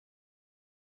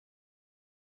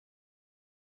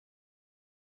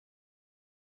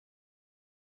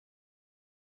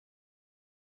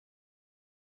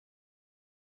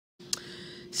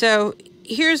So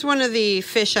here's one of the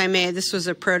fish I made. This was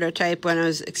a prototype when I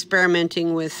was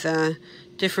experimenting with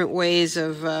different ways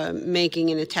of making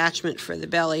an attachment for the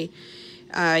belly.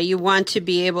 You want to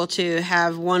be able to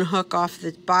have one hook off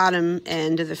the bottom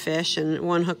end of the fish and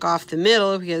one hook off the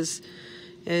middle, because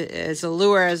as a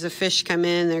lure, as the fish come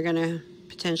in, they're going to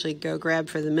potentially go grab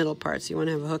for the middle part, so you want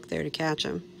to have a hook there to catch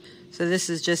them. So this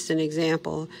is just an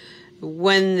example.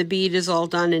 When the bead is all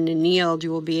done and annealed,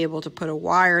 you will be able to put a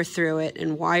wire through it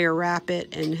and wire wrap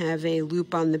it and have a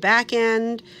loop on the back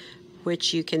end,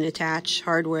 which you can attach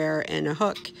hardware and a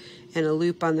hook, and a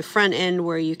loop on the front end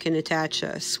where you can attach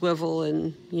a swivel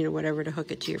and, you know, whatever to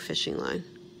hook it to your fishing line.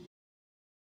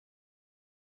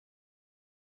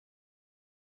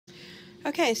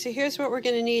 Okay, so here's what we're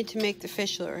going to need to make the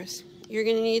fish lures. You're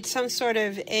going to need some sort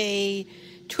of a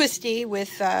twisty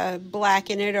with black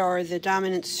in it, or the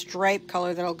dominant stripe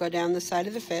color that'll go down the side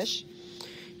of the fish.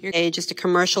 Just a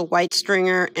commercial white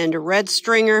stringer and a red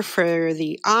stringer for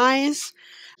the eyes.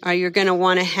 You're going to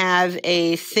want to have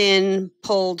a thin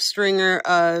pulled stringer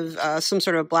of some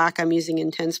sort of black. I'm using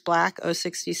Intense Black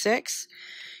 066.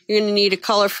 You're going to need a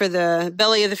color for the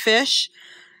belly of the fish.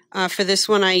 For this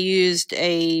one, I used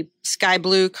a sky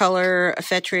blue color,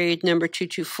 Effetre number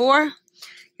 224.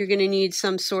 You're going to need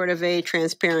some sort of a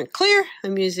transparent clear.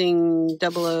 I'm using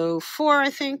 004,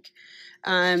 I think.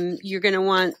 You're going to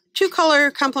want two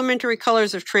complementary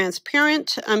colors of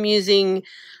transparent. I'm using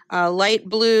light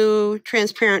blue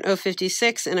transparent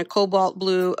 056 and a cobalt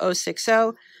blue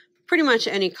 060. Pretty much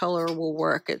any color will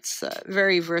work. It's a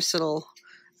very versatile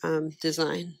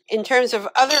design. In terms of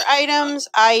other items,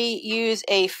 I use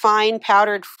a fine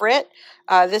powdered frit.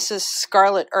 This is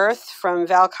Scarlet Earth from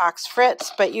Val Cox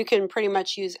Frits, but you can pretty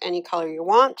much use any color you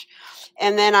want.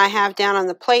 And then I have down on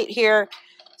the plate here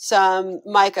some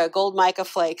mica, gold mica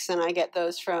flakes, and I get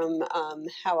those from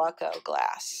Howaco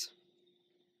Glass.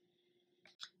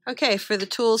 Okay, for the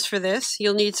tools for this,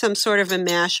 you'll need some sort of a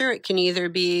masher. It can either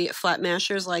be flat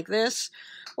mashers like this,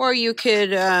 or you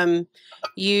could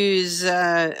use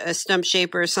a stump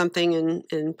shaper or something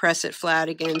and press it flat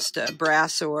against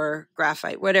brass or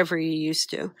graphite, whatever you're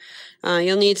used to.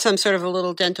 You'll need some sort of a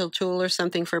little dental tool or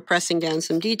something for pressing down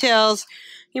some details.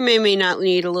 You may not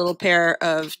need a little pair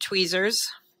of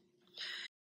tweezers.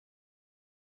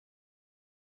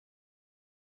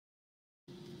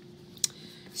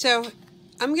 So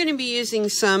I'm going to be using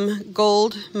some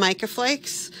gold mica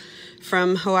flakes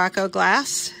from Howaco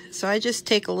Glass. So I just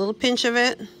take a little pinch of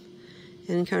it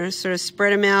and kind of sort of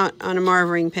spread them out on a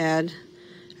marvering pad.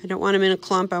 I don't want them in a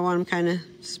clump. I want them kind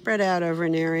of spread out over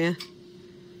an area.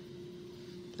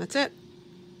 That's it.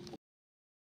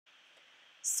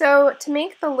 So to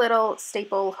make the little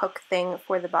staple hook thing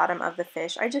for the bottom of the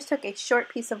fish, I just took a short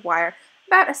piece of wire,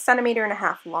 about 1.5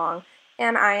 centimeters long,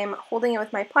 and I'm holding it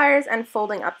with my pliers and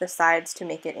folding up the sides to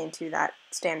make it into that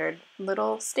standard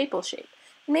little staple shape.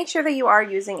 Make sure that you are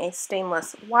using a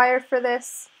stainless wire for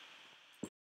this.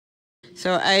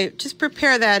 So I just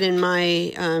prepare that in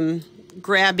my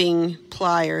grabbing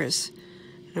pliers.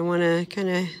 I want to kind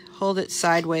of hold it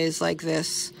sideways like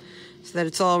this so that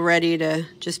it's all ready to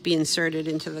just be inserted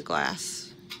into the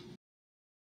glass.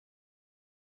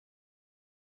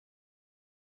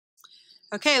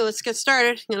 Okay, let's get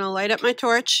started. I'm going to light up my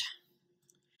torch.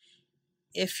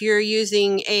 If you're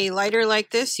using a lighter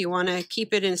like this, you want to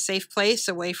keep it in a safe place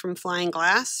away from flying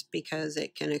glass because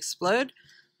it can explode.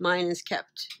 Mine is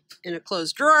kept in a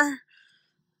closed drawer.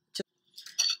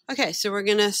 Okay, so we're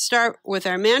going to start with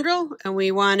our mandrel, and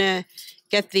we want to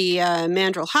get the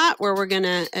mandrel hot where we're going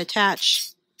to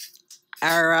attach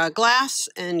our glass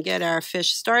and get our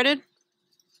fish started.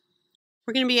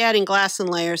 We're going to be adding glass in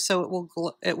layers so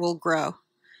it will grow.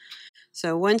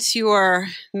 So once your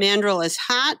mandrel is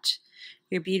hot,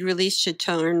 your bead release should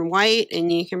turn white,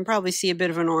 and you can probably see a bit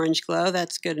of an orange glow.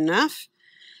 That's good enough.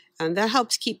 And that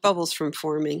helps keep bubbles from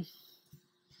forming.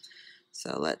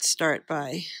 So let's start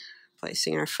by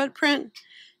placing our footprint,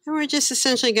 and we're just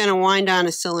essentially going to wind on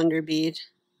a cylinder bead.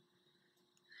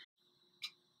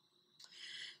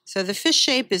 So the fish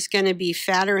shape is going to be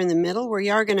fatter in the middle. We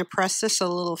are going to press this a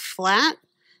little flat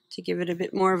to give it a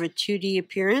bit more of a 2D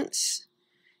appearance.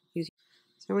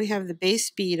 So we have the base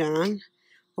bead on.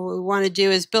 What we want to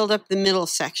do is build up the middle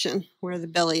section where the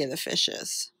belly of the fish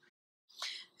is.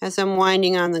 As I'm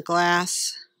winding on the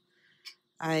glass,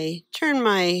 I turn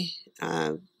my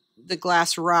the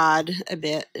glass rod a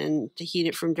bit, and to heat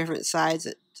it from different sides,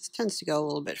 it just tends to go a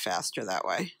little bit faster that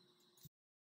way.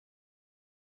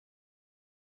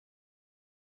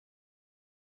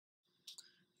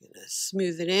 I'm going to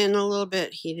smooth it in a little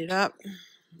bit, heat it up,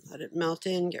 let it melt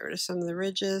in, get rid of some of the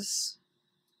ridges.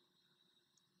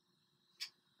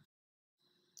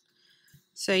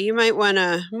 So you might want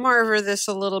to marver this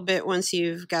a little bit once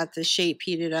you've got the shape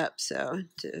heated up. So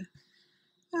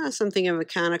to something of a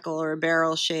conical or a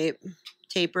barrel shape,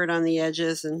 tapered on the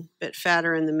edges and a bit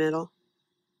fatter in the middle.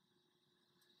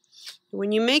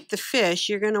 When you make the fish,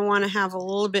 you're going to want to have a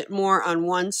little bit more on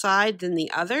one side than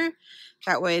the other.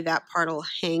 That way that part will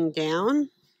hang down.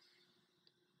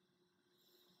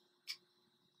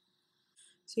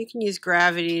 So you can use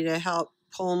gravity to help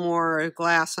pull more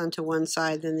glass onto one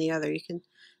side than the other. You can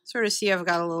sort of see I've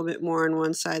got a little bit more on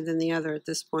one side than the other at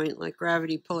this point, like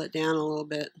gravity pull it down a little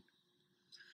bit.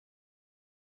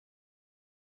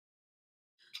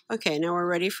 Okay, now we're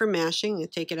ready for mashing. You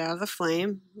take it out of the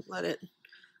flame, let it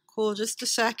cool just a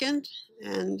second,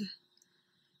 and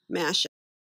mash it.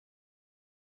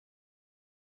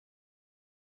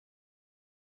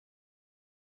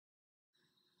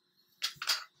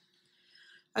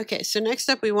 Okay, so next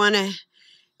up we want to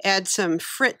add some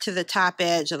frit to the top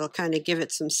edge. It'll kind of give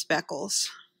it some speckles.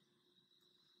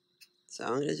 So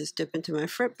I'm going to just dip into my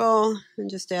frit bowl and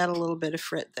just add a little bit of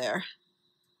frit there.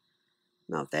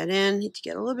 Melt that in. Need to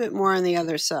get a little bit more on the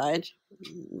other side.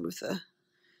 Move the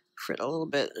frit a little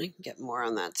bit and get more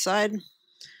on that side.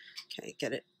 Okay,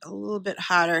 get it a little bit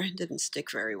hotter. Didn't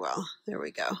stick very well. There we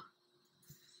go.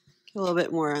 Get a little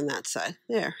bit more on that side.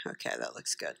 There. Okay, that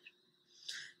looks good.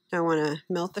 Now I want to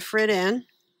melt the frit in.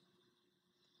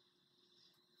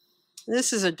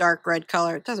 This is a dark red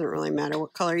color. It doesn't really matter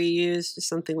what color you use, just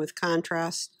something with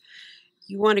contrast.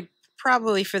 You want to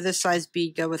probably, for this size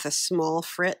bead, go with a small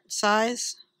frit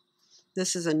size.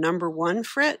 This is a number 1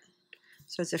 frit,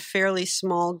 so it's a fairly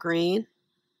small grain.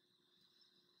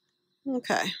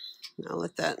 Okay, now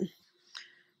let that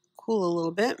cool a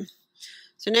little bit.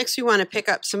 So next we want to pick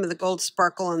up some of the gold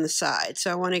sparkle on the side.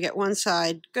 So I want to get one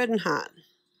side good and hot.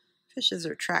 Fishes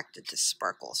are attracted to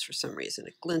sparkles for some reason.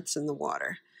 It glints in the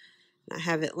water. I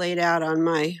have it laid out on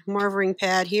my marvering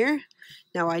pad here.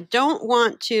 Now I don't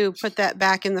want to put that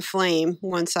back in the flame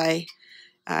once I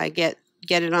get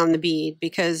it on the bead,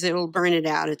 because it will burn it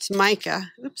out. It's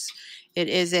mica. Oops. It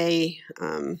is a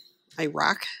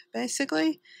rock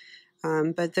basically,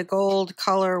 but the gold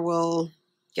color will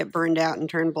get burned out and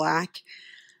turn black.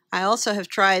 I also have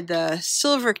tried the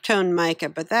silver tone mica,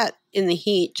 but that in the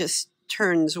heat just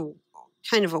turns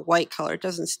kind of a white color. It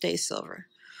doesn't stay silver.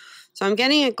 So I'm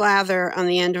getting a glather on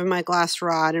the end of my glass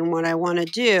rod, and what I want to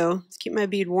do is keep my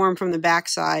bead warm from the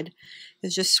backside,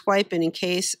 is just swipe and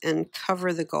encase and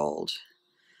cover the gold.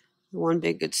 One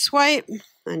big good swipe.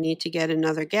 I need to get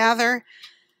another gather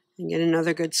and get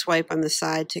another good swipe on the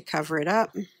side to cover it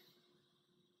up.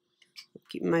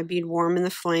 Keep my bead warm in the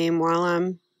flame while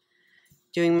I'm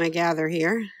doing my gather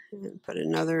here, and put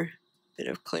another bit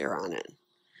of clear on it.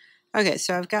 Okay,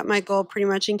 so I've got my gold pretty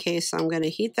much encased, so I'm going to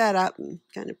heat that up and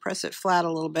kind of press it flat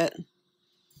a little bit.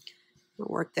 I'll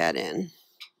work that in.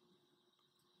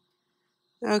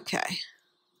 Okay,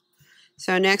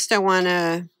 so next I want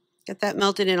to get that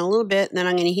melted in a little bit, and then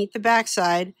I'm going to heat the back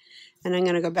side, and I'm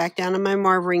going to go back down on my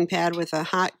marvering pad with a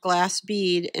hot glass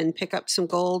bead and pick up some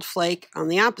gold flake on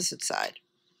the opposite side.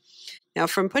 Now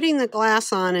from putting the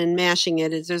glass on and mashing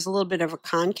it, there's a little bit of a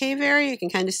concave area. You can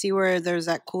kind of see where there's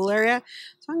that cool area.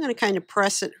 So I'm going to kind of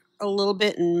press it a little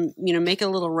bit and make it a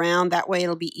little round. That way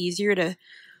it'll be easier to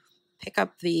pick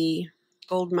up the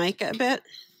gold mica a bit.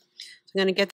 So I'm going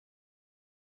to get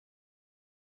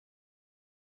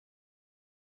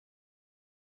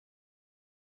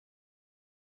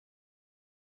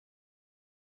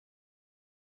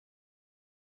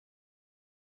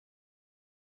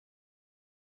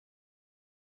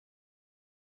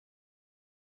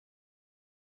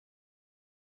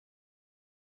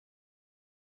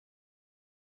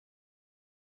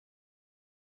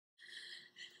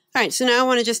All right, so now I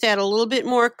want to just add a little bit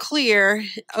more clear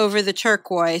over the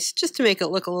turquoise, just to make it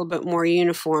look a little bit more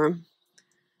uniform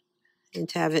and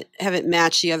to have it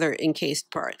match the other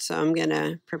encased part. So I'm going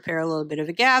to prepare a little bit of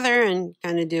a gather and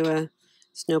kind of do a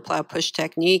snowplow push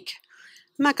technique.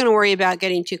 I'm not going to worry about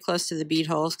getting too close to the bead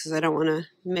holes because I don't want to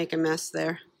make a mess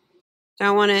there.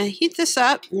 Now I want to heat this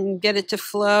up and get it to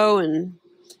flow and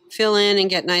fill in and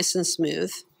get nice and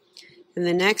smooth. And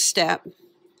the next step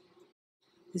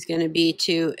is going to be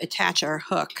to attach our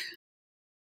hook.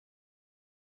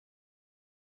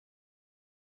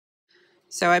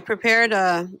 So I prepared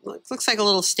looks like a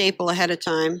little staple ahead of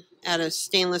time out of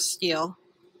stainless steel.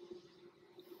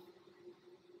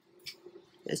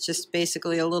 It's just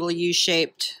basically a little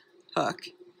U-shaped hook.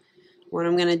 What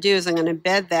I'm going to do is I'm going to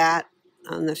bed that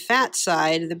on the fat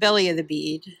side, the belly of the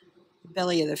bead, the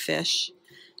belly of the fish.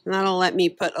 And that'll let me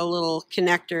put a little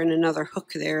connector and another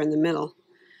hook there in the middle.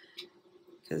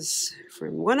 Because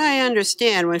from what I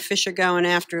understand, when fish are going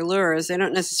after lures, they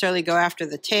don't necessarily go after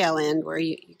the tail end where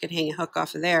you could hang a hook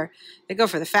off of there. They go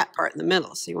for the fat part in the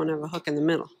middle, so you want to have a hook in the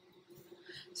middle.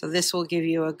 So this will give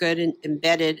you a good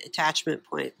embedded attachment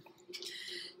point.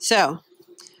 So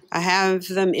I have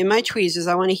them in my tweezers.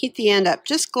 I want to heat the end up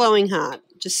just glowing hot.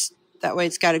 Just that way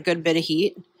it's got a good bit of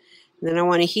heat. And then I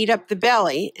want to heat up the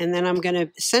belly, and then I'm going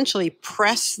to essentially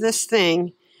press this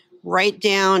thing right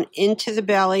down into the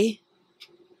belly,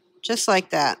 just like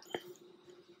that.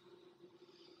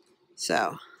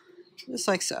 So, just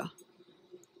like so.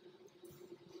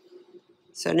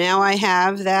 So now I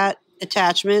have that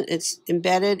attachment. It's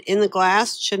embedded in the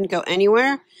glass, shouldn't go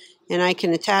anywhere, and I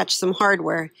can attach some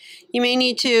hardware. You may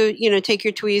need to, take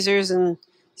your tweezers and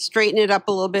straighten it up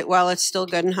a little bit while it's still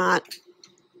good and hot.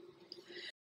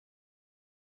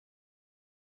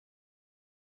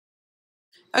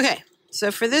 Okay, so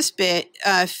for this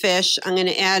fish, I'm going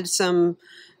to add some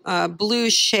blue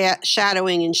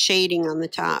shadowing and shading on the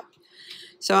top.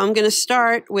 So I'm going to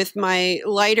start with my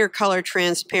lighter color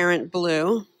transparent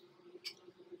blue.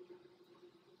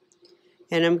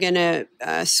 And I'm going to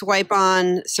swipe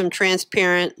on some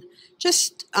transparent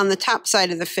just on the top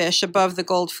side of the fish above the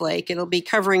gold flake. It'll be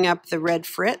covering up the red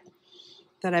frit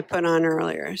that I put on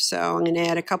earlier. So I'm going to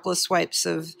add a couple of swipes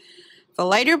of the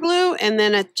lighter blue, and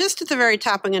then just at the very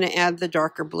top I'm going to add the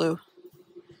darker blue.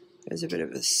 There's a bit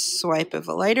of a swipe of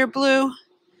a lighter blue.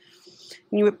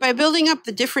 By building up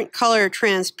the different color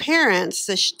transparents,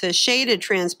 the shaded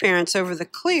transparents over the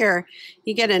clear,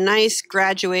 you get a nice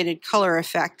graduated color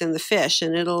effect in the fish,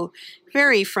 and it'll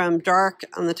vary from dark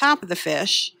on the top of the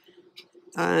fish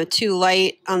to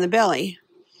light on the belly.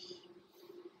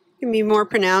 It can be more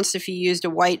pronounced if you used a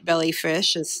white belly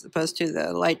fish as opposed to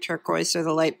the light turquoise or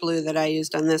the light blue that I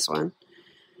used on this one.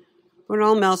 When it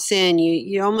all melts in,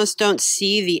 you almost don't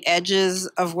see the edges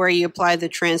of where you apply the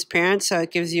transparent, so it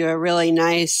gives you a really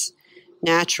nice,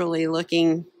 naturally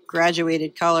looking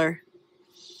graduated color.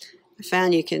 I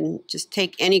found you can just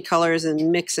take any colors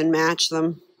and mix and match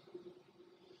them.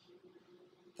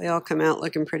 They all come out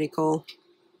looking pretty cool.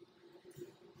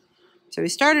 So we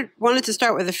wanted to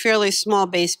start with a fairly small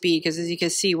base bead because, as you can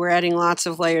see, we're adding lots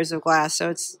of layers of glass, so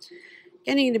it's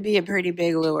getting to be a pretty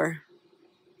big lure.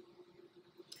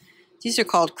 These are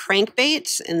called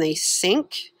crankbaits, and they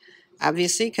sink,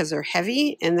 obviously, because they're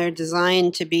heavy, and they're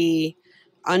designed to be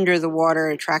under the water,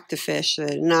 attract the fish.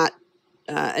 They're not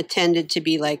intended to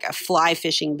be like a fly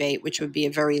fishing bait, which would be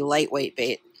a very lightweight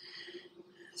bait.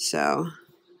 So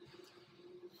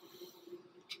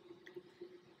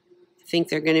I think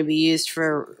they're going to be used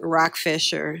for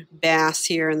rockfish or bass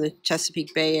here in the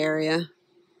Chesapeake Bay area.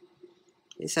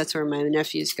 At least that's where my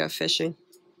nephews go fishing.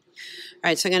 All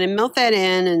right, so I'm going to melt that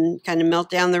in and kind of melt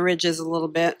down the ridges a little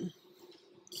bit.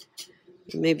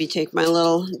 Maybe take my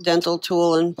little dental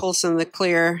tool and pull some of the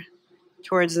clear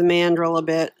towards the mandrel a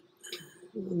bit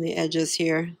on the edges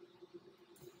here.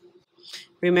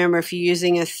 Remember, if you're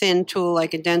using a thin tool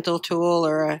like a dental tool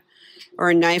or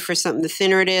a knife or something, the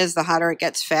thinner it is, the hotter it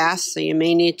gets fast. So you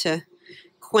may need to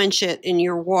quench it in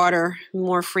your water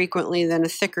more frequently than a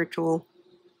thicker tool.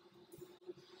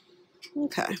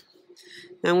 Okay.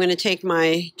 Now I'm going to take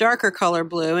my darker color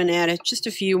blue and add just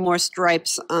a few more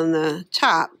stripes on the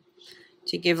top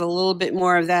to give a little bit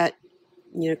more of that,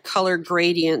 color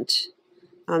gradient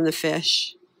on the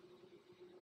fish.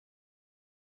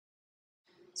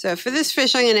 So for this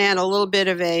fish, I'm going to add a little bit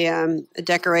of a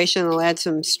decoration. I'll add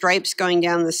some stripes going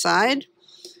down the side.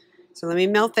 So let me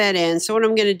melt that in. So what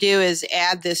I'm going to do is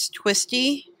add this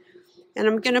twisty, and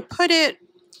I'm going to put it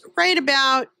right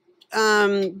about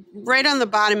right on the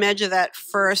bottom edge of that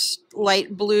first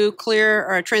light blue clear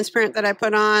or transparent that I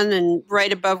put on, and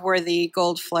right above where the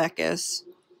gold fleck is.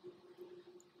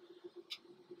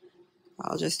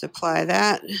 I'll just apply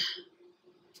that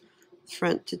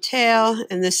front to tail,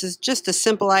 and this is just a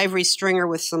simple ivory stringer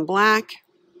with some black.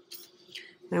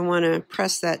 I want to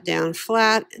press that down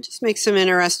flat and just make some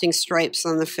interesting stripes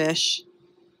on the fish.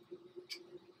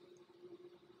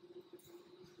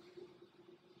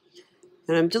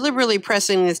 And I'm deliberately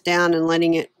pressing this down and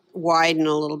letting it widen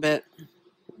a little bit,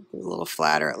 a little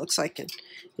flatter. It looks like an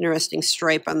interesting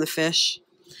stripe on the fish.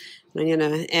 And I'm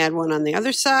going to add one on the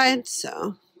other side.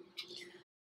 So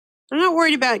I'm not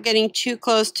worried about getting too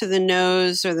close to the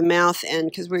nose or the mouth end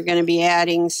because we're going to be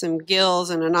adding some gills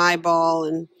and an eyeball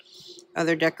and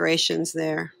other decorations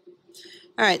there.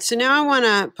 All right, so now I want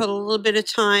to put a little bit of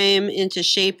time into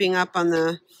shaping up on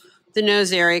the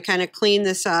nose area, kind of clean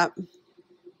this up.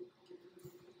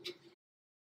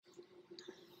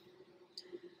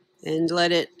 And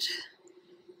let it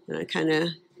kind of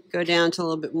go down to a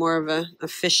little bit more of a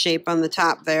fish shape on the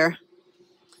top there.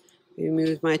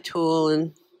 Move my tool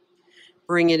and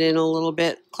bring it in a little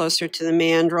bit closer to the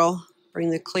mandrel. Bring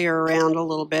the clear around a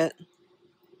little bit.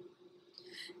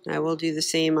 And I will do the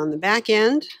same on the back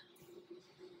end.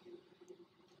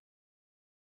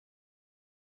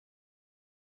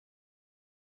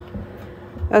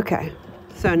 Okay,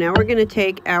 so now we're going to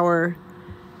take our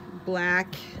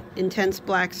black, intense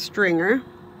black stringer,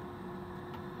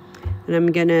 and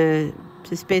I'm going to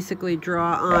just basically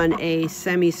draw on a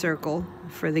semicircle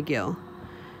for the gill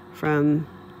from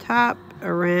top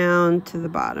around to the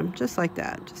bottom, just like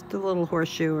that, just a little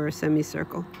horseshoe or a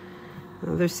semicircle.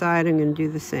 Other side, I'm going to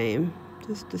do the same,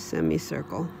 just a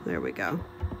semicircle. There we go.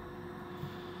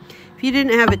 If you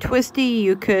didn't have a twisty,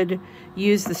 you could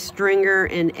use the stringer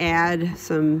and add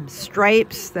some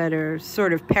stripes that are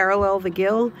sort of parallel the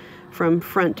gill from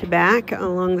front to back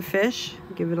along the fish.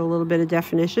 Give it a little bit of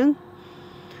definition.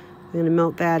 I'm going to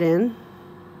melt that in.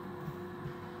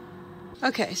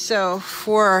 Okay, so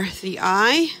for the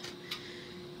eye,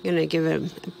 I'm going to give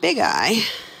it a big eye.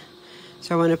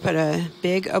 So I want to put a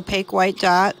big opaque white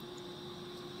dot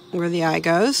where the eye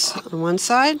goes on one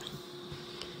side,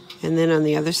 and then on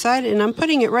the other side, and I'm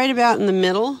putting it right about in the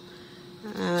middle,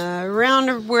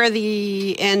 around where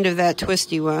the end of that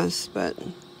twisty was, but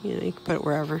you know, you can put it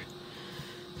wherever.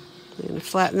 I'm going to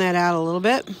flatten that out a little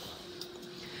bit.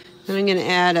 Then I'm going to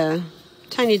add a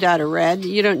tiny dot of red.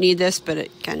 You don't need this, but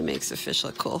it kind of makes the fish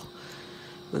look cool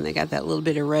when they got that little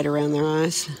bit of red around their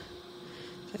eyes.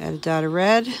 So add a dot of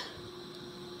red.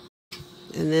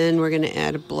 And then we're going to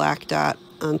add a black dot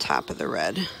on top of the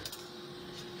red.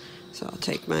 So I'll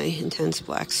take my intense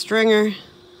black stringer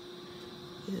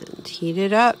and heat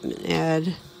it up and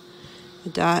add a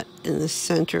dot in the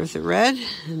center of the red,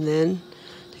 and then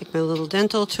take my little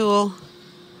dental tool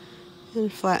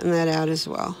and flatten that out as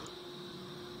well.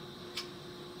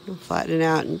 I'll flatten it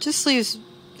out and just leaves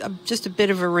just a bit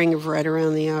of a ring of red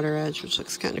around the outer edge, which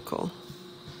looks kind of cool.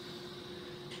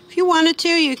 If you wanted to,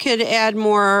 you could add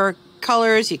more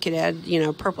colors. You could add, you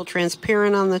know, purple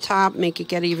transparent on the top, make it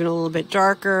get even a little bit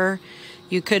darker.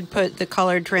 You could put the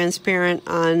colored transparent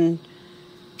on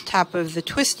top of the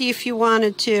twisty if you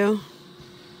wanted to.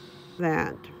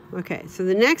 That. Okay, so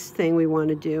the next thing we want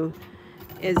to do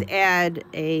is add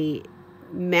a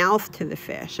mouth to the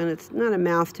fish, and it's not a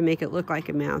mouth to make it look like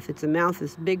a mouth. It's a mouth,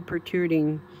 this big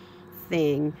protruding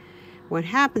thing. What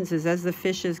happens is as the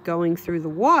fish is going through the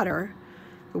water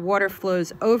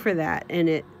flows over that, and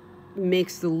it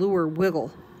makes the lure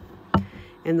wiggle.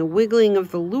 And the wiggling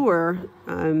of the lure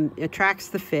attracts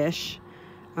the fish.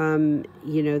 You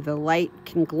know, the light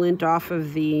can glint off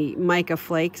of the mica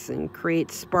flakes and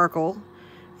create sparkle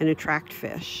and attract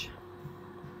fish.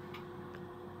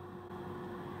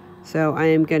 So I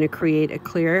am going to create a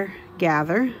clear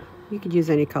gather. You could use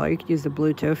any color. You could use the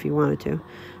blue too if you wanted to.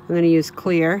 I'm going to use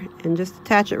clear and just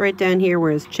attach it right down here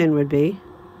where his chin would be.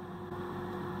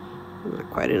 Not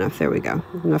quite enough. There we go.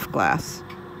 Enough glass.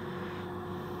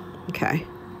 Okay.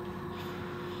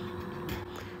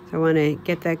 So I want to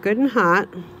get that good and hot.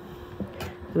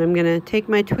 And I'm going to take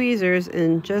my tweezers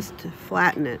and just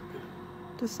flatten it.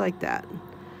 Just like that.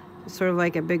 Sort of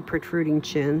like a big protruding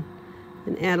chin.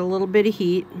 And add a little bit of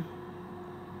heat,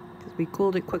 because we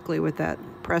cooled it quickly with that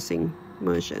pressing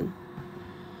motion.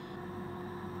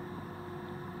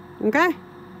 Okay.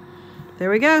 There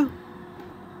we go.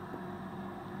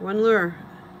 One lure.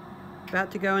 About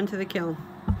to go into the kiln.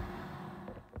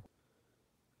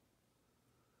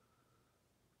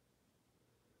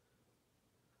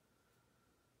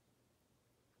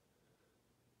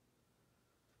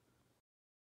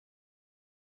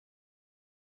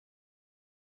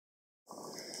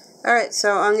 Alright,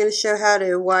 so I'm going to show how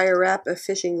to wire wrap a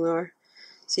fishing lure.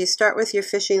 So you start with your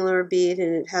fishing lure bead,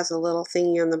 and it has a little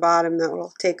thingy on the bottom that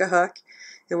will take a hook.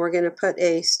 And we're going to put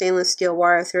a stainless steel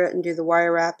wire through it and do the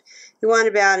wire wrap. You want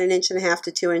about 1.5 inches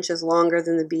to 2 inches longer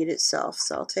than the bead itself.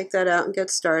 So I'll take that out and get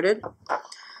started.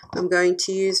 I'm going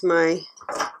to use my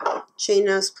chain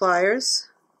nose pliers,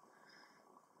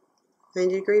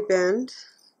 90-degree bend.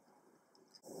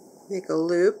 Make a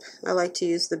loop. I like to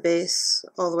use the base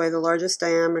all the way, the largest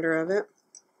diameter of it.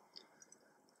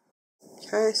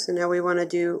 Okay, so now we want to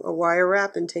do a wire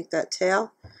wrap and take that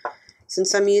tail.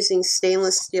 Since I'm using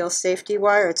stainless steel safety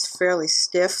wire, it's fairly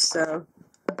stiff, so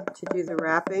to do the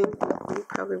wrapping, you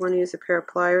probably want to use a pair of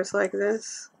pliers like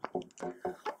this. You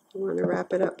want to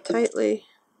wrap it up tightly.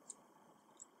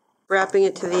 Wrapping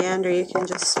it to the end, or you can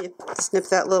just snip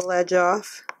that little edge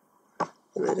off.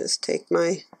 And I just take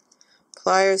my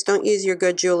pliers. Don't use your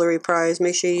good jewelry pliers.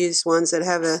 Make sure you use ones that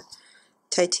have a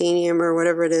titanium or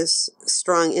whatever it is,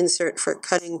 strong insert for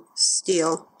cutting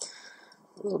steel.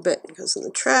 A little bit goes in the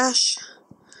trash.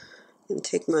 And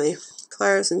take my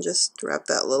pliers and just wrap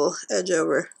that little edge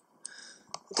over.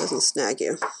 It doesn't snag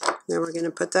you. Now we're going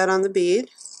to put that on the bead.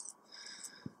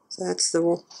 So that's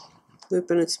the loop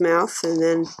in its mouth, and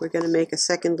then we're going to make a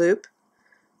second loop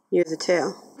near the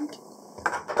tail.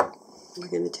 We're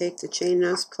going to take the chain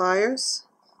nose pliers,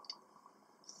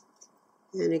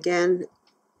 and again,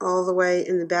 all the way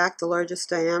in the back, the largest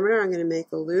diameter, I'm going to make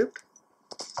a loop.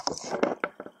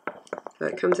 So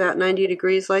it comes out 90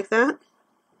 degrees like that.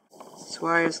 This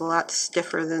wire is a lot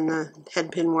stiffer than the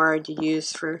head pin wire you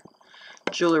use for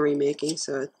jewelry making,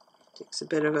 so it takes a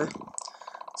bit of a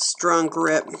strong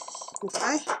grip.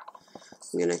 Okay,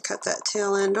 I'm going to cut that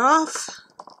tail end off.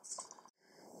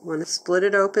 I want to split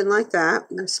it open like that.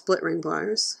 They're split ring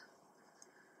pliers.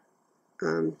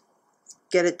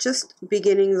 Get it just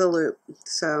beginning the loop.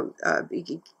 So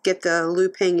you get the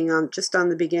loop hanging on just on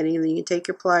the beginning, and then you take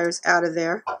your pliers out of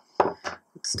there.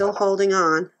 It's still holding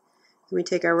on. And we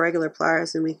take our regular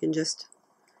pliers and we can just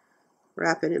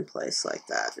wrap it in place like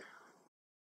that.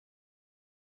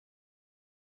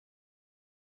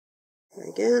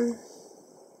 Again.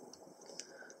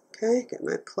 Okay, get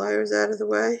my pliers out of the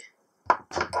way.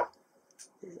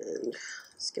 And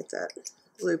let's get that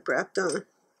loop wrapped on.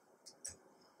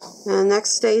 And the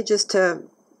next stage is to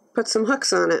put some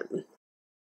hooks on it.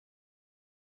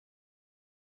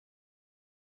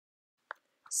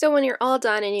 So when you're all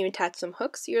done and you attach some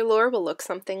hooks, your lure will look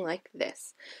something like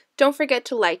this. Don't forget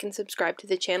to like and subscribe to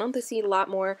the channel to see a lot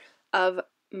more of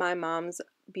my mom's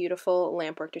beautiful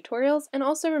lampwork tutorials, and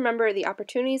also remember the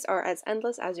opportunities are as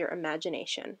endless as your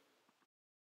imagination.